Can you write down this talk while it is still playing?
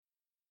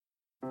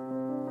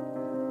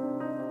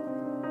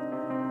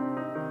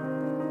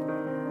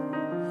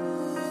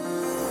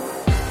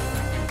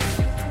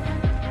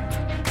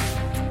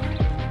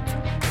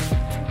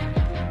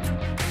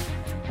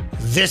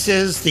This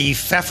is the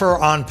Pfeffer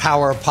on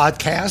Power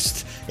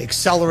podcast,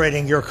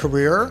 accelerating your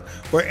career,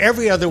 where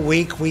every other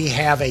week we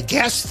have a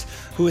guest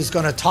who is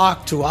going to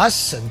talk to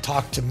us and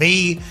talk to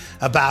me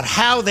about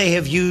how they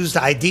have used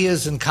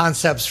ideas and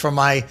concepts from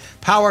my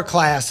power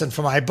class and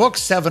from my book,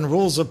 7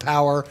 Rules of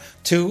Power,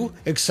 to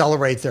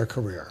accelerate their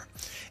career.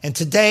 And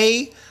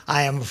today,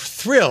 I am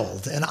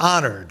thrilled and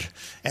honored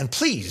and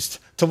pleased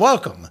to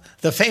welcome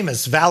the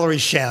famous Valerie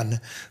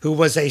Shen, who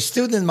was a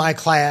student in my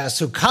class,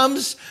 who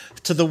comes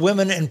to the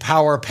Women in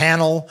Power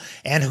panel,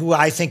 and who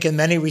I think in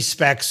many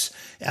respects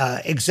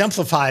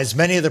exemplifies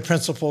many of the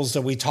principles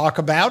that we talk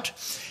about,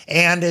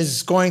 and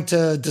is going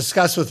to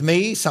discuss with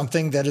me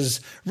something that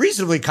is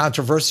reasonably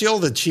controversial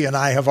that she and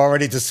I have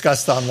already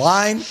discussed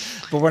online,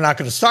 but we're not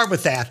going to start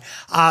with that.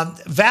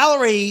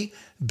 Valerie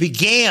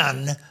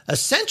began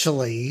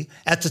essentially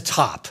at the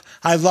top.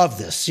 I love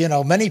this. You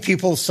know, many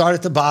people start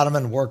at the bottom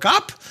and work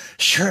up.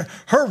 Sure,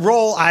 her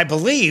role, I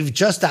believe,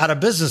 just out of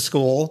business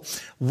school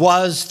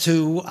was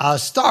to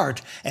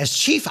start as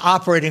chief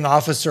operating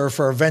officer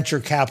for a venture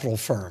capital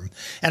firm.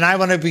 And I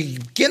want to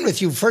begin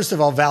with you, first of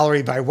all,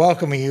 Valerie, by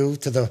welcoming you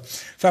to the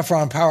Pfeffer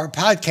on Power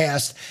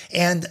podcast,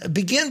 and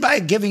begin by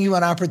giving you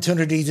an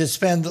opportunity to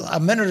spend a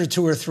minute or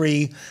two or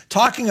three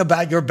talking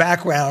about your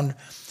background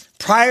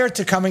prior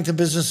to coming to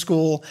business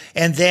school,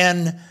 and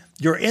then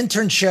your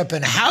internship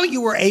and how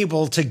you were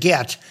able to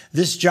get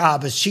this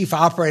job as chief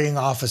operating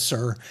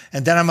officer.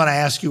 And then I'm going to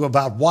ask you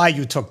about why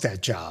you took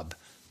that job.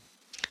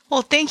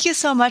 Well, thank you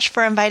so much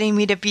for inviting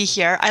me to be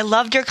here. I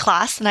loved your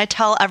class and I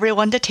tell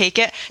everyone to take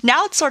it.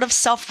 Now it's sort of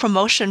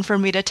self-promotion for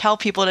me to tell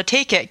people to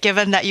take it,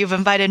 given that you've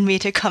invited me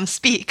to come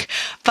speak.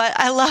 But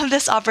I love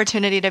this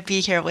opportunity to be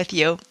here with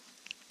you.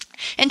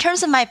 In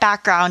terms of my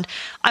background,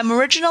 I'm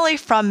originally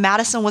from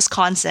Madison,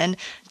 Wisconsin,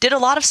 did a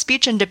lot of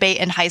speech and debate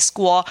in high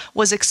school,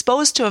 was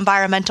exposed to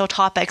environmental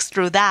topics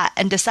through that,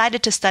 and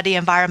decided to study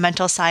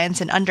environmental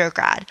science in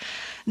undergrad.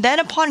 Then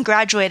upon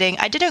graduating,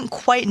 I didn't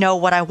quite know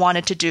what I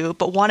wanted to do,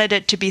 but wanted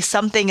it to be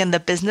something in the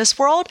business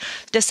world,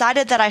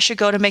 decided that I should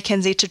go to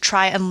McKinsey to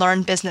try and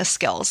learn business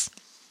skills.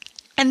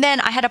 And then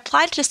I had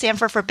applied to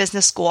Stanford for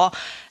business school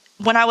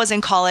when I was in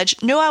college,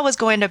 knew I was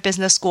going to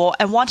business school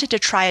and wanted to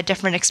try a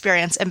different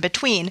experience in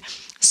between.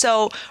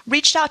 So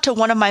reached out to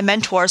one of my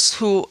mentors,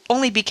 who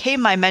only became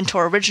my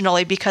mentor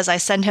originally because I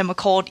sent him a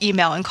cold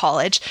email in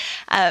college.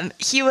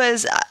 He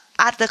was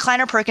at the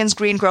Kleiner Perkins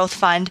Green Growth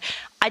Fund.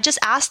 I just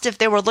asked if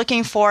they were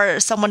looking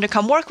for someone to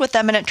come work with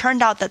them, and it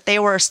turned out that they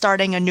were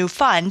starting a new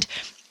fund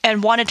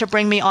and wanted to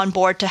bring me on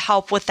board to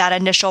help with that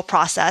initial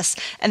process,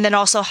 and then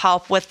also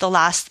help with the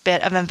last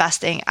bit of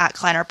investing at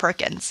Kleiner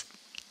Perkins.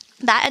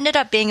 That ended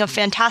up being a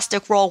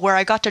fantastic role where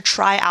I got to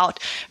try out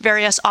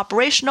various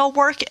operational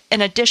work in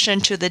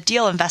addition to the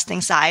deal investing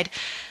side.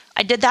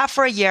 I did that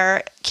for a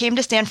year, came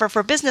to Stanford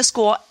for business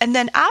school, and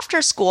then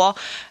after school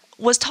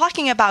was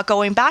talking about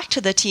going back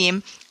to the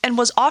team and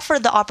was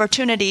offered the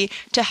opportunity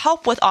to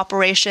help with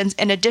operations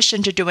in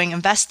addition to doing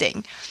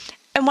investing.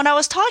 And when I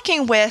was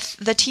talking with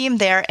the team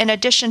there, in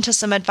addition to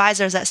some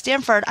advisors at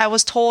Stanford, I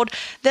was told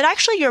that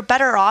actually you're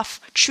better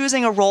off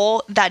choosing a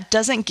role that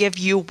doesn't give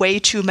you way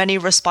too many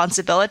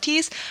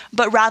responsibilities,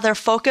 but rather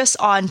focus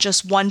on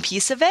just one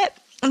piece of it.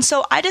 And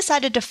so I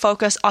decided to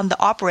focus on the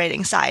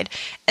operating side.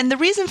 And the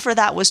reason for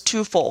that was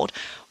twofold.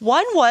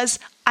 One was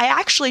I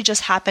actually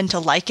just happened to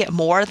like it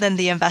more than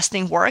the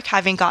investing work,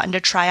 having gotten to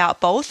try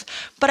out both.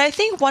 But I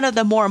think one of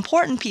the more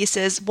important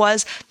pieces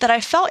was that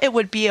I felt it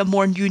would be a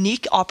more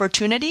unique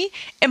opportunity,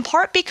 in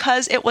part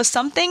because it was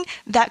something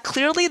that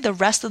clearly the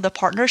rest of the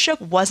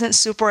partnership wasn't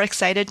super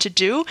excited to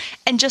do.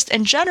 And just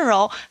in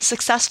general,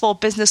 successful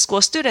business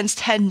school students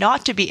tend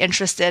not to be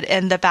interested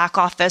in the back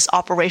office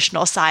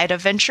operational side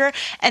of venture.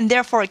 And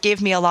therefore, it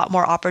gave me a lot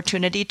more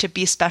opportunity to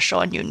be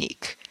special and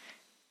unique.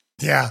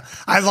 Yeah,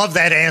 I love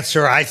that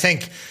answer. I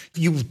think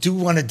you do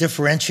want to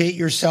differentiate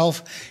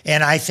yourself.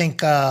 And I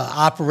think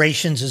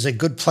operations is a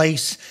good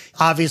place,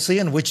 obviously,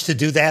 in which to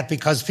do that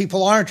because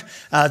people aren't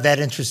that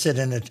interested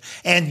in it.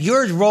 And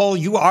your role,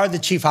 you are the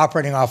chief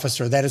operating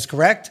officer. That is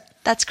correct?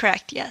 That's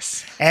correct,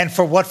 yes. And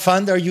for what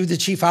fund are you the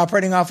chief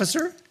operating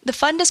officer? The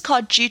fund is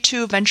called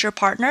G2 Venture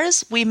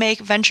Partners. We make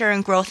venture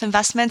and growth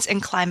investments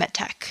in climate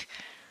tech.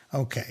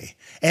 Okay.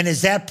 And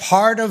is that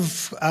part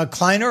of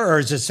Kleiner, or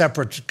is it a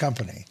separate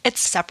company? It's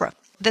separate.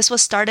 This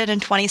was started in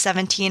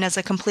 2017 as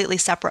a completely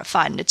separate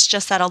fund. It's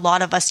just that a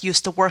lot of us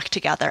used to work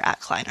together at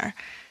Kleiner.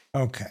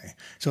 Okay.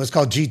 So it's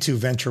called G2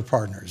 Venture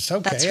Partners.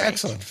 Okay, That's right.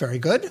 Excellent. Very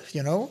good,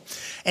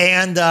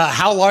 And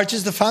how large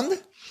is the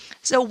fund?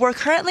 So we're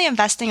currently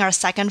investing our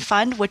second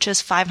fund, which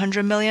is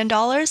 $500 million.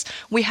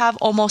 We have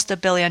almost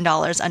 $1 billion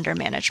under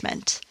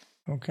management.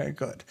 Okay,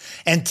 good.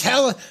 And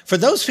for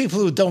those people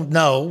who don't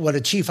know what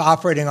a chief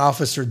operating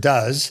officer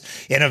does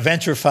in a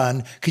venture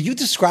fund, could you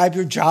describe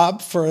your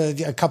job for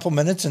a couple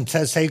minutes and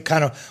say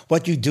kind of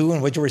what you do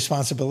and what your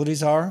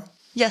responsibilities are?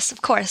 Yes,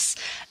 of course.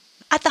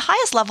 At the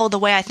highest level, the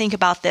way I think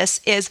about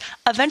this is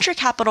a venture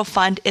capital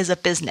fund is a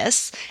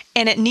business,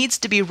 and it needs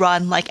to be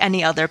run like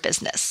any other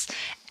business.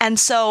 And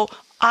so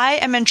I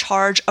am in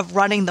charge of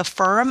running the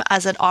firm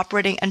as an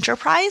operating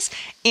enterprise,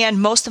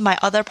 and most of my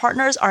other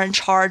partners are in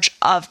charge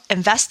of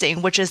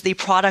investing, which is the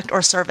product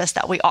or service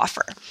that we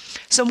offer.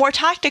 So more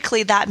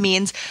tactically, that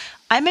means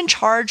I'm in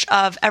charge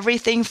of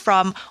everything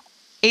from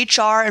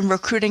HR and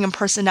recruiting and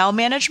personnel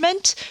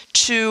management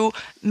to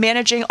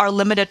managing our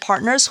limited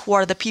partners, who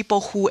are the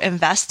people who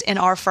invest in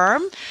our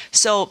firm.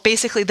 So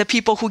basically the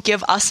people who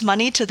give us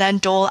money to then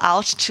dole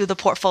out to the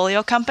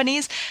portfolio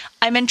companies.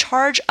 I'm in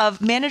charge of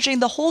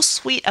managing the whole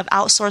suite of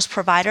outsourced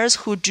providers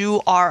who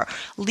do our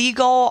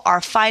legal,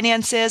 our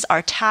finances,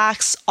 our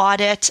tax,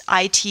 audit,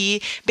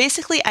 IT,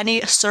 basically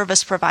any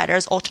service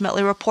providers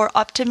ultimately report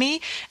up to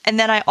me. And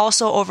then I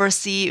also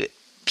oversee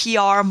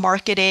PR,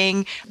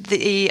 marketing,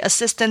 the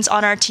assistants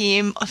on our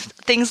team,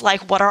 things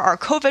like what are our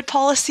COVID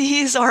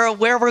policies or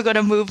where we're going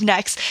to move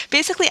next.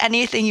 Basically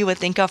anything you would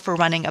think of for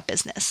running a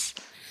business.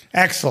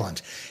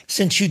 Excellent.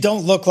 Since you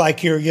don't look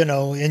like you're,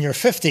 in your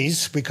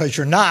 50s, because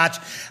you're not,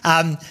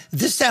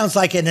 this sounds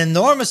like an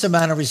enormous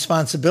amount of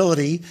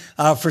responsibility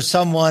for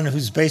someone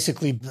who's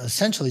basically,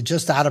 essentially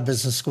just out of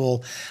business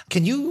school.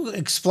 Can you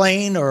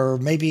explain or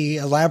maybe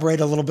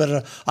elaborate a little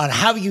bit on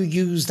how you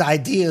used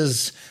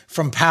ideas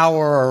from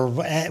Power or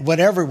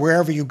whatever,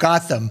 wherever you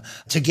got them,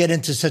 to get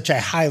into such a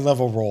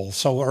high-level role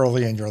so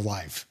early in your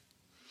life?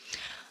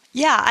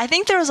 Yeah, I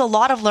think there was a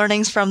lot of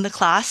learnings from the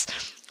class.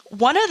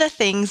 One of the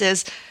things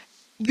is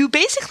you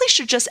basically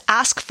should just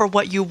ask for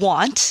what you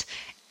want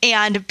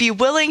and be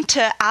willing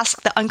to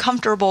ask the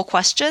uncomfortable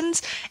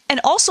questions,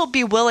 and also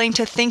be willing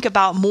to think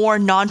about more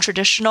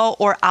non-traditional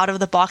or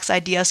out-of-the-box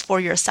ideas for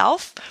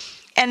yourself.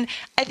 And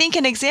I think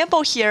an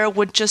example here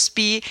would just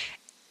be,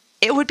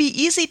 it would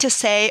be easy to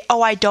say,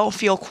 oh, I don't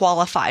feel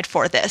qualified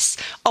for this.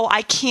 Oh,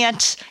 I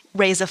can't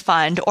raise a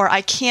fund, or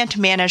I can't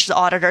manage the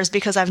auditors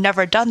because I've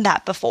never done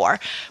that before.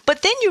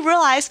 But then you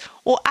realize,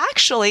 well,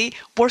 actually,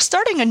 we're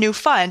starting a new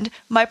fund.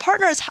 My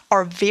partners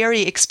are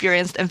very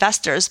experienced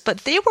investors, but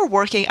they were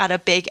working at a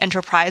big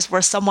enterprise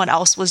where someone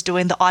else was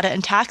doing the audit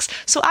and tax.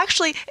 So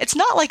actually, it's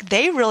not like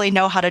they really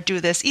know how to do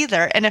this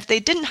either. And if they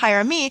didn't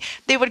hire me,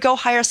 they would go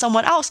hire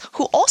someone else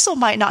who also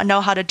might not know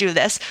how to do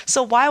this.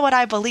 So why would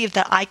I believe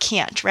that I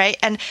can't, right?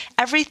 And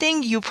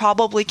everything you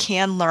probably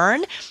can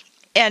learn.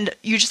 And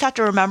you just have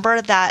to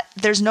remember that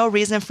there's no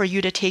reason for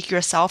you to take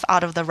yourself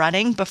out of the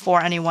running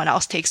before anyone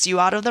else takes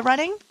you out of the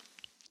running.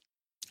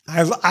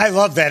 I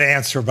love that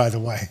answer, by the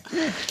way.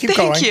 Keep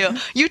going. Thank you.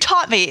 You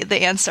taught me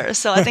the answer,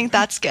 so I think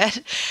that's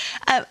good.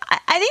 I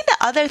think the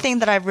other thing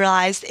that I've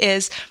realized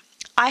is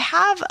I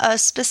have a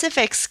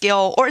specific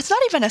skill, or it's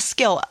not even a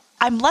skill.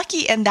 I'm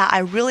lucky in that I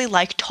really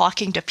like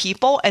talking to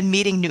people and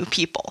meeting new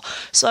people.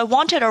 So I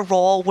wanted a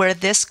role where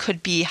this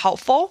could be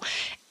helpful.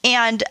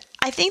 And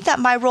I think that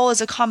my role is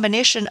a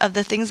combination of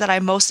the things that I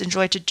most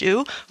enjoy to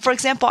do. For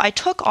example, I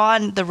took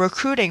on the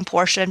recruiting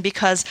portion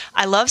because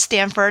I love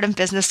Stanford and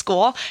business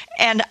school,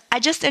 and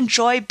I just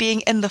enjoy being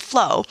in the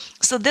flow.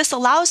 So this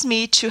allows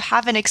me to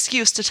have an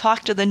excuse to talk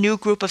to the new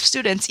group of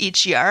students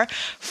each year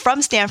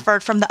from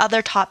Stanford, from the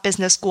other top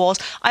business schools.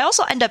 I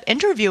also end up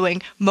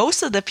interviewing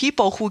most of the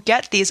people who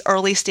get these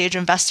early stage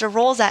investor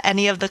roles at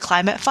any of the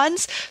climate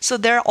funds. So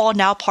they're all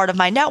now part of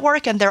my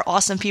network, and they're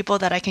awesome people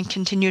that I can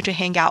continue to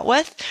hang out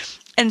with.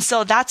 And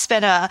so that's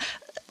been a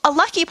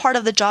lucky part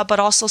of the job, but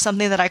also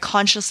something that I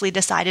consciously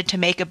decided to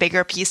make a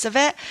bigger piece of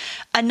it.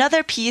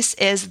 Another piece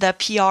is the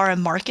PR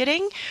and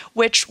marketing,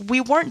 which we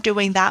weren't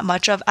doing that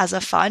much of as a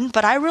fund,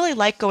 but I really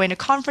like going to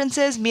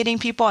conferences, meeting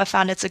people. I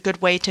found it's a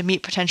good way to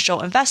meet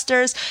potential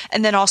investors,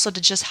 and then also to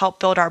just help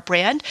build our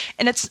brand.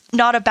 And it's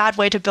not a bad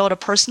way to build a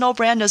personal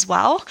brand as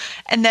well.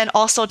 And then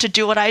also to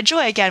do what I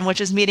enjoy again, which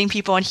is meeting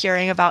people and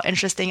hearing about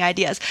interesting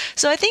ideas.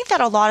 So I think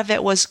that a lot of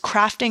it was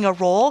crafting a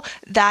role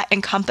that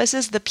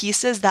encompasses the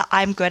pieces that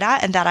I'm good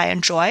at and that I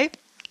enjoy.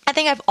 I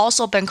think I've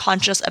also been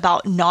conscious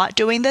about not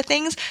doing the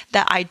things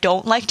that I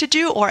don't like to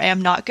do or am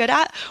not good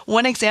at.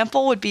 One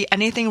example would be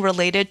anything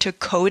related to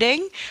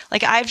coding.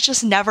 Like, I've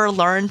just never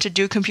learned to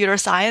do computer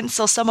science.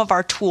 So some of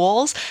our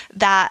tools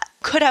that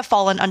could have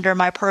fallen under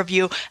my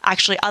purview,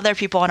 actually other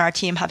people on our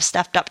team have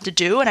stepped up to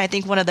do. And I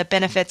think one of the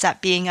benefits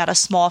at being at a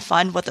small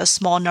fund with a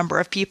small number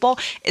of people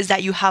is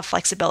that you have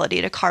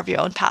flexibility to carve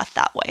your own path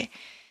that way.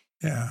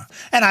 Yeah.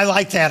 And I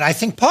like that. I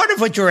think part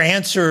of what your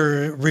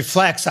answer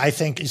reflects, I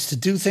think, is to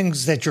do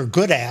things that you're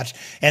good at.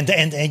 And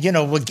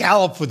what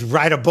Gallup would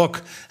write a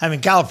book. I mean,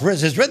 Gallup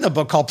has written a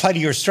book called Play to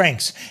Your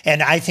Strengths.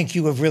 And I think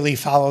you have really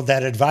followed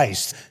that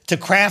advice to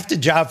craft a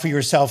job for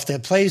yourself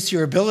that plays to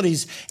your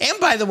abilities. And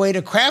by the way,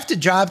 to craft a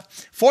job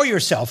for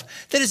yourself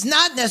that is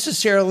not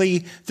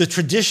necessarily the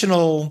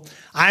traditional,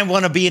 I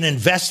want to be an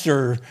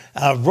investor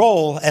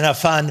role in a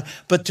fund,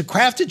 but to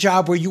craft a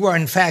job where you are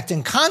in fact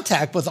in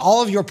contact with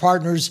all of your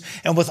partners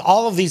and with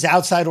all of these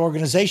outside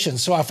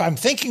organizations. So if I'm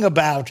thinking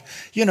about,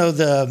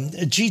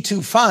 the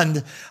G2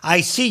 fund, I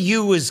see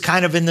you as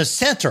kind of in the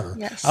center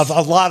Yes. of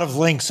a lot of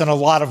links and a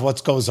lot of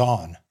what goes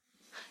on.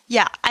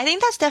 Yeah, I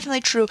think that's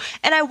definitely true.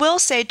 And I will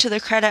say, to the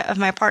credit of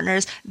my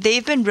partners,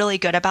 they've been really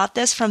good about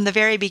this from the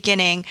very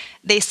beginning.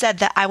 They said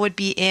that I would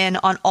be in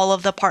on all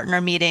of the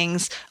partner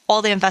meetings,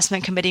 all the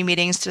investment committee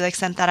meetings to the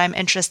extent that I'm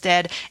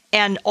interested,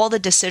 and all the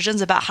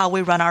decisions about how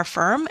we run our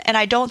firm. And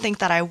I don't think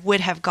that I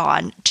would have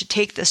gone to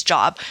take this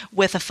job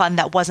with a fund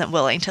that wasn't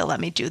willing to let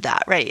me do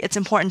that, right? It's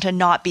important to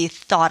not be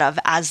thought of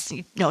as,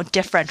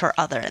 different or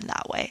other in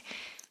that way.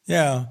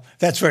 Yeah,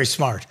 that's very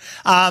smart.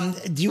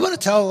 Do you want to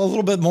tell a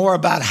little bit more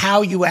about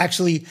how you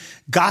actually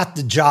got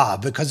the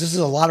job? Because this is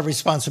a lot of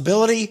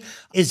responsibility.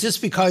 Is this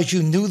because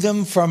you knew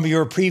them from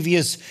your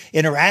previous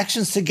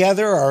interactions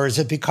together, or is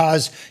it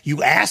because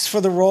you asked for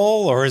the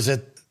role, or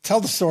tell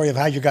the story of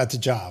how you got the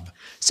job?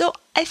 So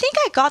I think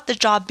I got the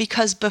job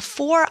because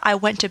before I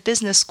went to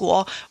business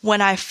school,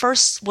 when I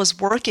first was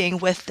working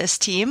with this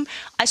team,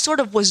 I sort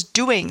of was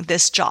doing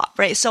this job,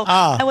 right? So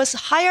I was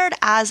hired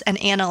as an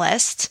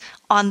analyst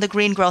on the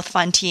Green Growth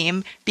Fund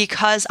team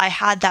because I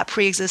had that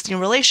pre-existing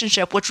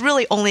relationship, which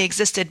really only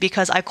existed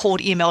because I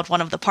cold emailed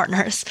one of the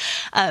partners.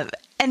 And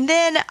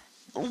then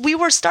we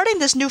were starting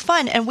this new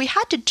fund and we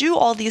had to do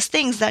all these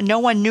things that no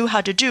one knew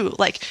how to do.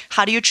 Like,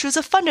 how do you choose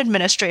a fund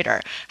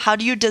administrator? How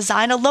do you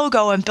design a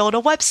logo and build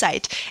a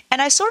website?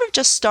 And I sort of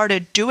just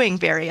started doing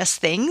various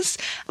things.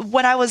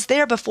 When I was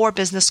there before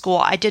business school,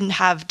 I didn't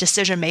have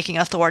decision-making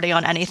authority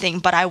on anything,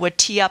 but I would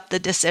tee up the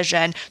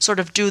decision, sort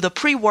of do the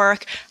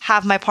pre-work,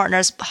 have my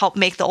partners help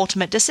make the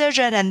ultimate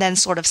decision, and then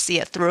sort of see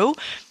it through.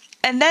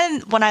 And then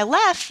when I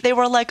left, they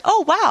were like,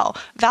 oh, wow,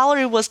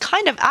 Valerie was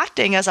kind of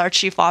acting as our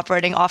chief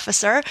operating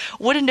officer.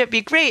 Wouldn't it be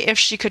great if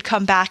she could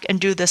come back and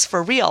do this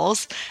for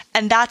reals?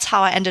 And that's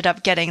how I ended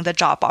up getting the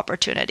job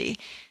opportunity.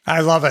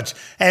 I love it.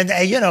 And,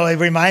 it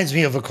reminds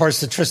me of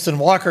course, the Tristan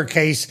Walker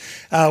case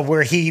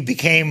where he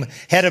became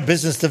head of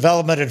business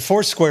development at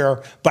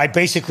Foursquare by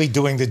basically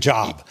doing the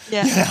job.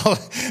 Yeah.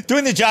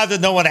 Doing the job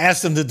that no one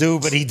asked him to do,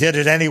 but he did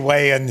it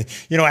anyway. And,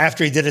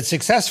 after he did it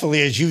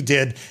successfully, as you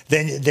did,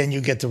 then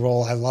you get the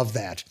role. I love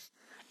that.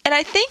 And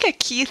I think a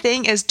key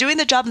thing is doing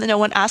the job that no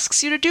one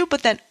asks you to do,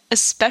 but then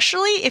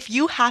especially if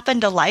you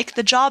happen to like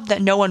the job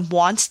that no one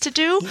wants to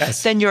do,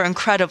 yes, then you're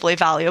incredibly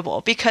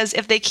valuable. Because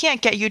if they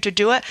can't get you to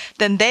do it,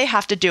 then they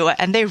have to do it,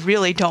 and they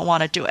really don't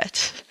want to do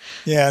it.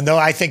 Yeah, no,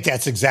 I think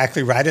that's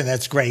exactly right, and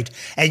that's great.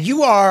 And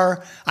you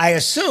are, I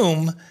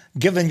assume,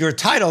 given your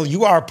title,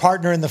 you are a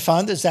partner in the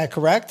fund, is that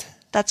correct?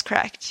 That's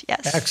correct.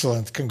 Yes.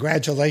 Excellent.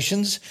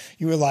 Congratulations.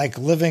 You were like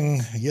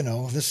living,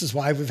 this is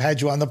why we've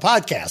had you on the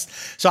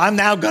podcast. So I'm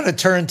now going to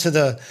turn to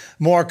the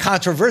more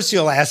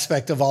controversial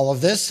aspect of all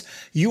of this.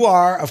 You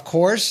are, of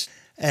course,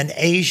 an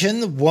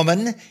Asian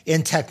woman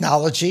in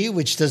technology,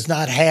 which does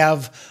not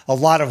have a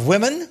lot of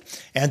women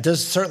and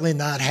does certainly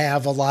not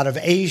have a lot of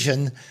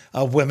Asian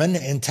women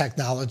in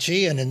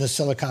technology. And in the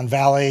Silicon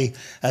Valley,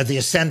 the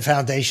Ascend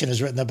Foundation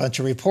has written a bunch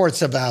of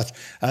reports about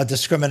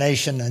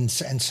discrimination and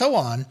so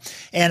on.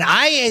 And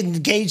I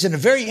engaged in a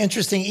very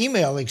interesting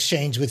email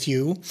exchange with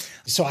you.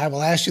 So I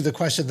will ask you the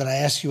question that I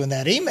asked you in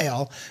that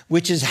email,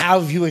 which is, how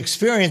have you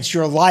experienced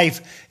your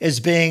life as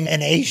being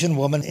an Asian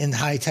woman in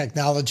high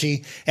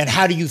technology? And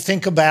how do you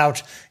think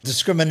about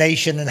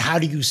discrimination, and how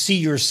do you see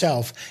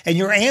yourself? And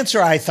your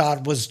answer, I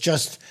thought, was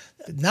just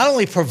not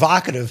only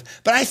provocative,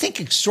 but I think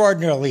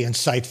extraordinarily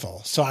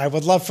insightful. So I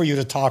would love for you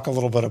to talk a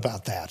little bit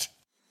about that.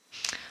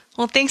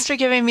 Well, thanks for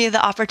giving me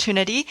the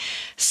opportunity.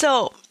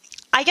 So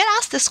I get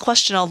asked this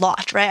question a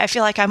lot, right? I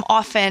feel like I'm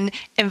often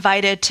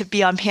invited to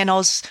be on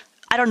panels,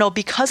 I don't know,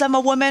 because I'm a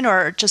woman,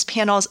 or just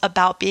panels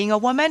about being a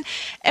woman.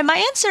 And my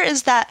answer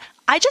is that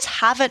I just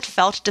haven't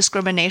felt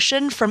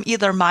discrimination from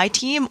either my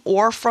team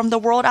or from the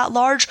world at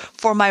large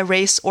for my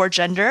race or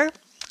gender.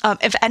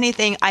 If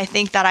anything, I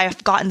think that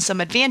I've gotten some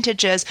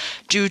advantages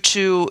due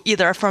to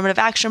either affirmative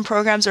action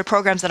programs or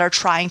programs that are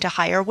trying to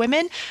hire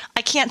women.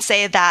 I can't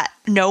say that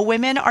no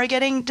women are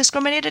getting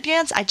discriminated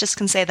against. I just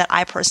can say that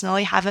I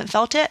personally haven't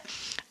felt it.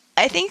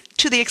 I think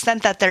to the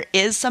extent that there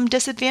is some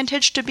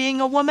disadvantage to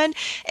being a woman,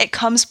 it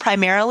comes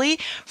primarily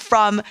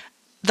from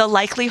the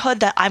likelihood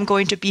that I'm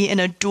going to be in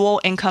a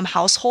dual income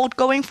household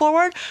going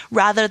forward,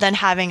 rather than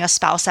having a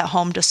spouse at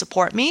home to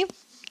support me.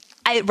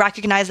 I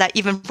recognize that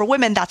even for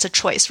women, that's a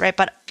choice, right?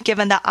 But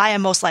given that I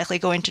am most likely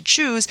going to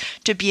choose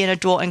to be in a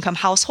dual income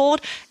household,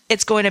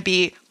 it's going to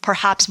be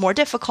perhaps more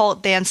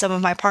difficult than some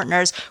of my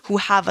partners who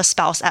have a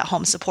spouse at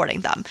home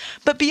supporting them.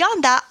 But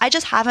beyond that, I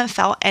just haven't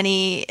felt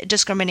any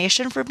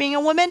discrimination for being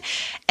a woman.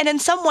 And in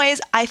some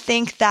ways, I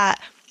think that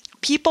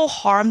people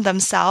harm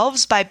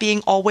themselves by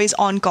being always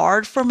on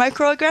guard for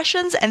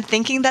microaggressions and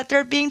thinking that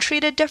they're being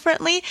treated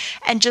differently,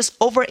 and just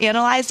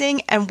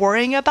overanalyzing and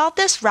worrying about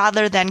this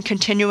rather than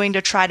continuing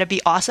to try to be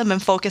awesome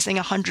and focusing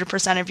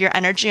 100% of your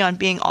energy on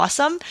being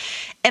awesome.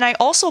 And I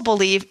also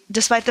believe,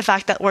 despite the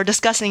fact that we're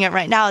discussing it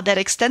right now, that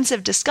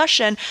extensive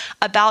discussion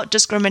about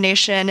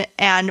discrimination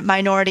and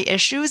minority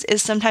issues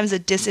is sometimes a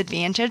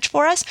disadvantage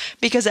for us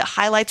because it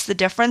highlights the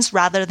difference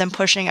rather than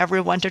pushing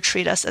everyone to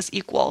treat us as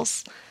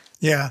equals.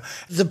 Yeah.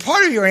 The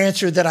part of your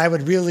answer that I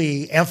would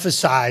really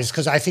emphasize,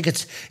 because I think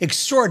it's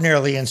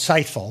extraordinarily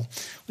insightful,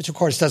 which of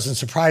course doesn't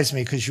surprise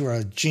me because you're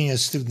a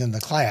genius student in the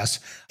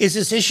class, is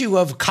this issue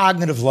of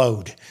cognitive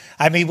load.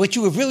 I mean, what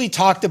you have really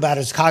talked about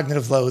is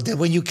cognitive load, that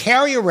when you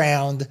carry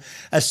around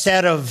a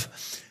set of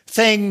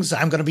things,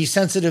 I'm going to be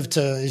sensitive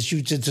to, as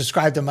you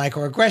described, the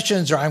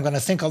microaggressions, or I'm going to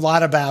think a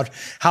lot about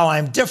how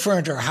I'm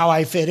different or how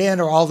I fit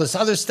in or all this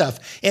other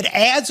stuff. It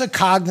adds a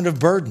cognitive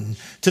burden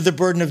to the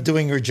burden of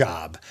doing your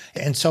job.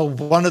 And so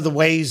one of the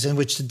ways in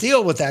which to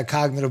deal with that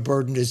cognitive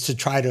burden is to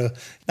try to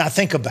not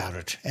think about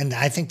it. And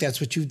I think that's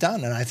what you've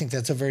done. And I think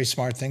that's a very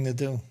smart thing to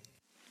do.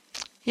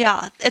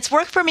 Yeah, it's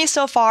worked for me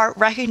so far.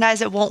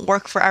 Recognize it won't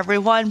work for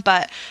everyone,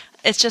 but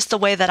it's just the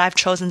way that I've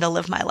chosen to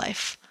live my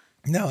life.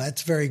 No,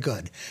 that's very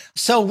good.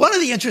 So one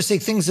of the interesting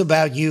things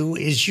about you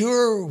is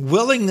your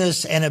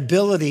willingness and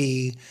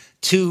ability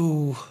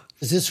to,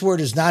 this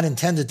word is not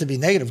intended to be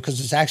negative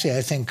because it's actually,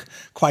 I think,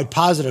 quite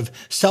positive,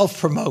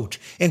 self-promote,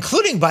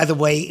 including, by the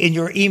way, in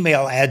your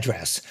email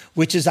address,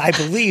 which is, I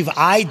believe,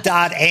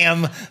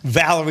 I.am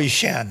Valerie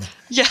Shen.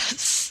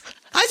 Yes.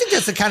 I think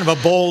that's a kind of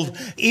a bold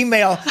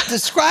email.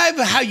 Describe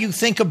how you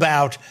think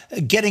about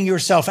getting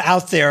yourself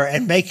out there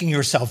and making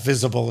yourself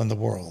visible in the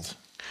world.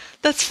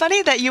 That's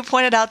funny that you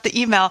pointed out the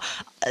email.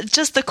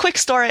 Just a quick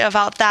story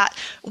about that.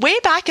 Way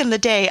back in the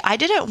day, I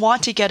didn't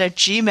want to get a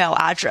Gmail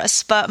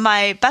address, but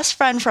my best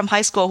friend from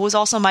high school, who was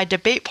also my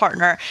debate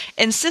partner,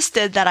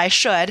 insisted that I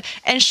should.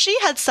 And she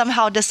had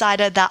somehow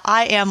decided that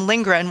I Am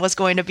Lindgren was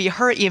going to be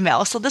her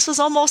email. So this was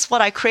almost what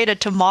I created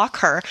to mock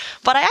her.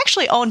 But I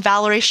actually own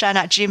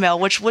ValerieShen@Gmail,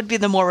 which would be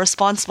the more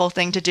responsible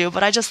thing to do,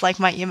 but I just like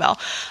my email.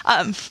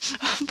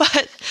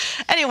 But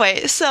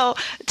anyway, so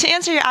to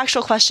answer your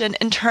actual question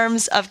in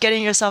terms of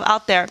getting yourself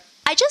out there,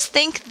 I just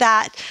think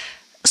that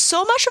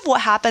so much of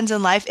what happens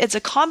in life, it's a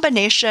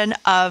combination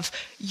of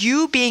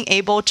you being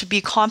able to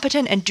be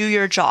competent and do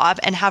your job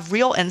and have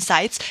real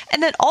insights,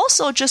 and then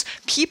also just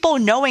people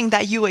knowing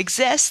that you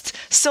exist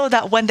so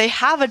that when they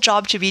have a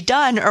job to be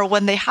done or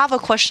when they have a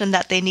question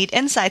that they need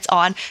insights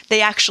on,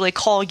 they actually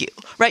call you,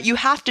 right? You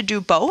have to do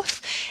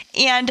both.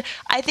 And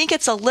I think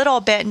it's a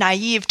little bit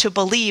naive to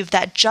believe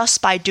that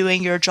just by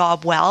doing your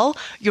job well,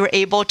 you're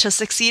able to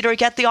succeed or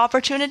get the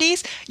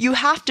opportunities. You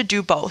have to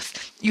do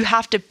both. You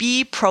have to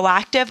be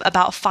proactive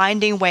about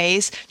finding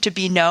ways to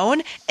be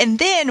known. And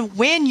then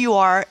when you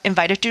are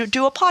invited to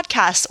do a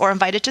podcast or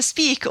invited to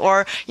speak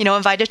or,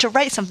 invited to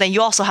write something,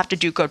 you also have to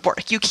do good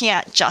work. You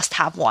can't just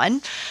have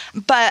one.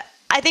 But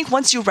I think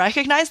once you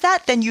recognize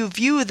that, then you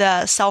view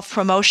the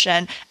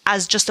self-promotion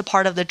as just a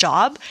part of the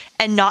job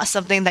and not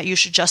something that you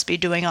should just be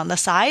doing on the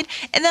side.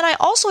 And then I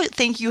also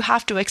think you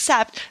have to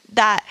accept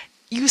that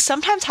you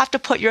sometimes have to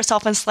put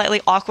yourself in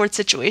slightly awkward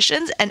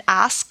situations and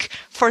ask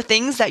for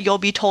things that you'll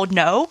be told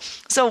no.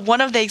 So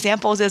one of the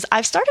examples is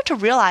I've started to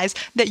realize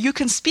that you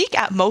can speak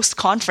at most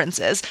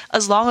conferences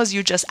as long as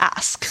you just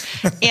ask.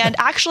 And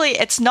actually,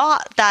 it's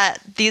not that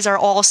these are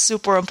all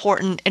super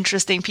important,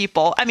 interesting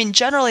people. I mean,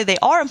 generally they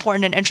are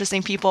important and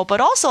interesting people, but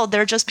also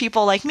they're just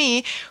people like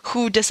me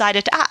who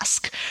decided to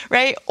ask,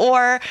 right?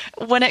 Or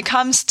when it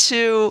comes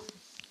to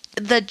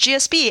the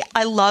GSB,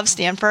 I love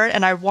Stanford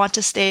and I want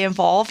to stay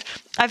involved.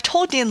 I've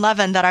told Dean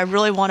Levin that I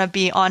really want to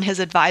be on his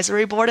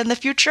advisory board in the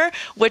future,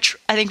 which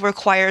I think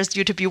requires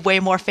you to be way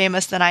more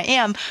famous than I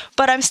am.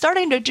 But I'm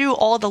starting to do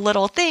all the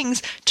little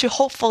things to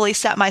hopefully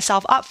set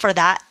myself up for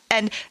that.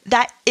 And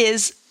that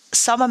is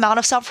some amount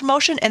of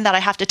self-promotion in that I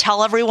have to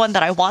tell everyone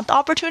that I want the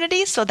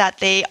opportunity so that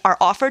they are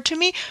offered to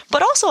me.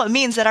 But also it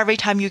means that every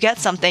time you get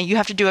something, you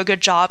have to do a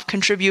good job,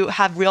 contribute,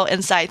 have real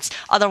insights.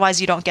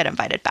 Otherwise, you don't get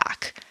invited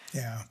back.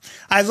 Yeah.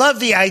 I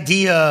love the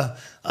idea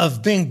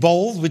of being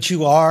bold, which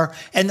you are,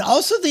 and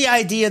also the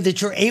idea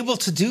that you're able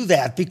to do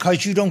that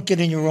because you don't get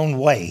in your own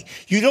way.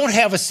 You don't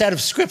have a set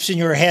of scripts in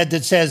your head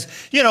that says,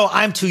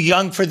 I'm too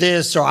young for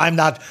this or I'm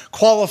not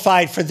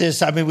qualified for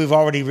this. I mean, we've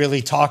already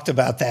really talked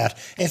about that.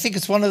 I think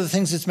it's one of the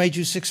things that's made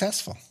you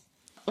successful.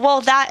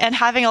 Well, that and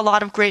having a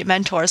lot of great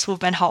mentors who've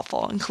been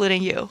helpful,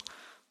 including you.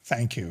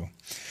 Thank you.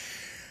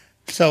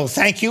 So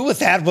thank you. With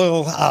that,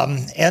 we'll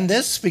end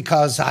this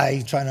because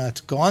I try not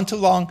to go on too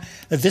long.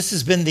 This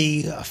has been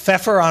the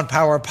Pfeffer on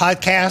Power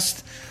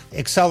podcast,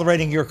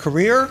 Accelerating Your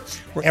Career,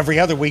 where every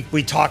other week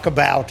we talk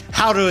about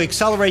how to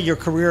accelerate your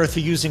career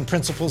through using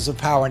principles of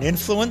power and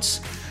influence.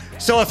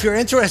 So if you're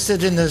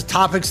interested in the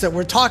topics that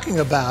we're talking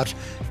about,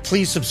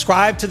 please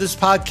subscribe to this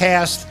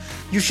podcast.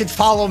 You should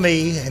follow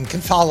me and can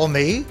follow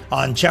me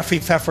on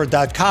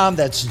jeffreypfeffer.com.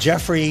 That's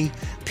Jeffrey,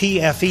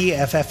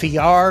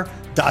 Pfeffer.com.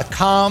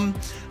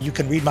 You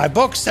can read my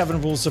book,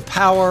 7 Rules of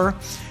Power,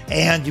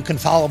 and you can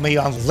follow me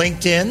on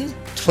LinkedIn,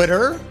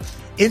 Twitter,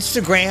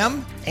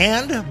 Instagram,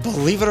 and,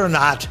 believe it or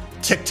not,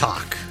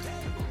 TikTok.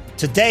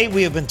 Today,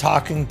 we have been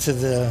talking to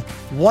the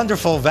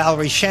wonderful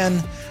Valerie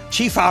Shen,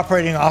 Chief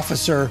Operating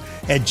Officer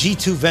at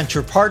G2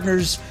 Venture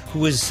Partners,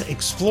 who has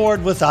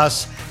explored with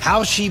us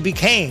how she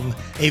became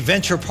a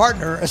venture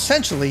partner,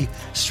 essentially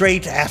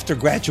straight after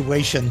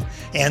graduation,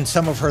 and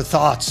some of her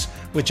thoughts,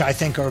 which I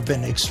think have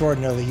been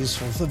extraordinarily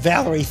useful. So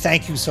Valerie,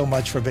 thank you so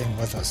much for being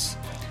with us.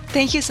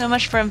 Thank you so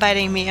much for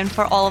inviting me and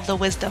for all of the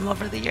wisdom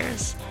over the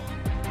years.